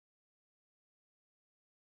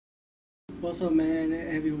What's up, man,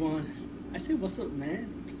 everyone? I say, what's up, man?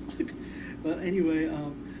 Fuck. But anyway,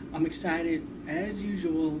 I'm excited as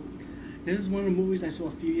usual. This is one of the movies I saw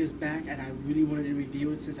a few years back, and I really wanted to review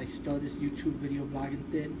it since I started this YouTube video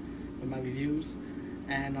blogging thing with my reviews,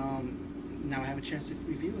 and now I have a chance to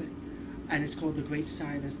review it. And it's called The Great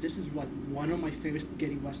Silence. This is what one of my favorite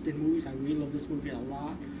spaghetti western movies. I really love this movie a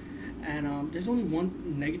lot. And there's only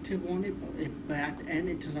one negative on it, but at the end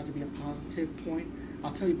it turns out to be a positive point.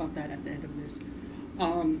 I'll tell you about that at the end of this.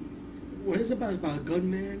 Um, what it's about is about a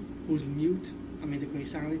gunman who's mute. I mean, the Great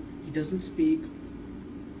Silent. He doesn't speak,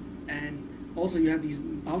 and also you have these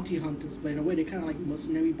bounty hunters, but in a way they're kind of like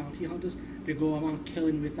mercenary bounty hunters. They go around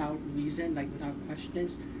killing without reason, like without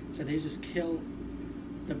questions. So they just kill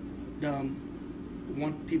the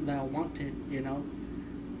want people that are wanted,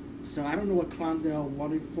 So I don't know what crimes they are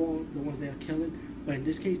wanted for, the ones they are killing, but in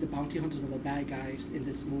this case, the bounty hunters are the bad guys in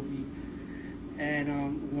this movie.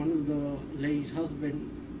 And one of the lady's husband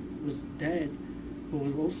was dead, who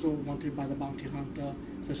was also wanted by the bounty hunter.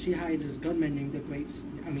 So she hired this gunman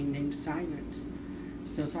named Silence.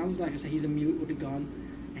 So it sounds like I said he's a mute with a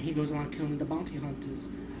gun, and he goes around killing the bounty hunters.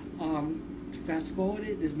 Fast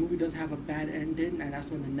forwarded, this movie does have a bad ending, and that's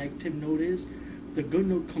when the negative note is. The good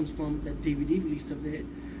note comes from the DVD release of it,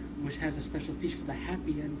 which has a special feature for the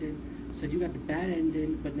happy ending. So you got the bad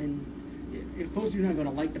ending, but then of course you're not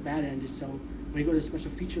gonna like the bad ending. So when you go to the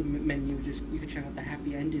special feature menu, you can check out the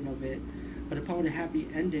happy ending of it. But the problem with the happy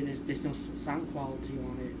ending is there's no sound quality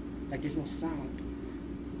on it. Like there's no sound.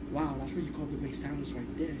 Wow, that's what you call the great silence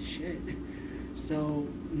right there. Shit. So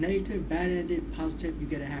negative, bad ending, positive, you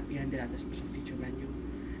get a happy ending at the special feature menu.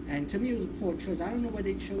 And to me, it was a poor choice. I don't know why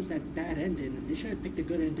they chose that bad ending. They should have picked a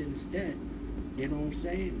good ending instead. You know what I'm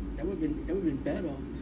saying? That would have been better.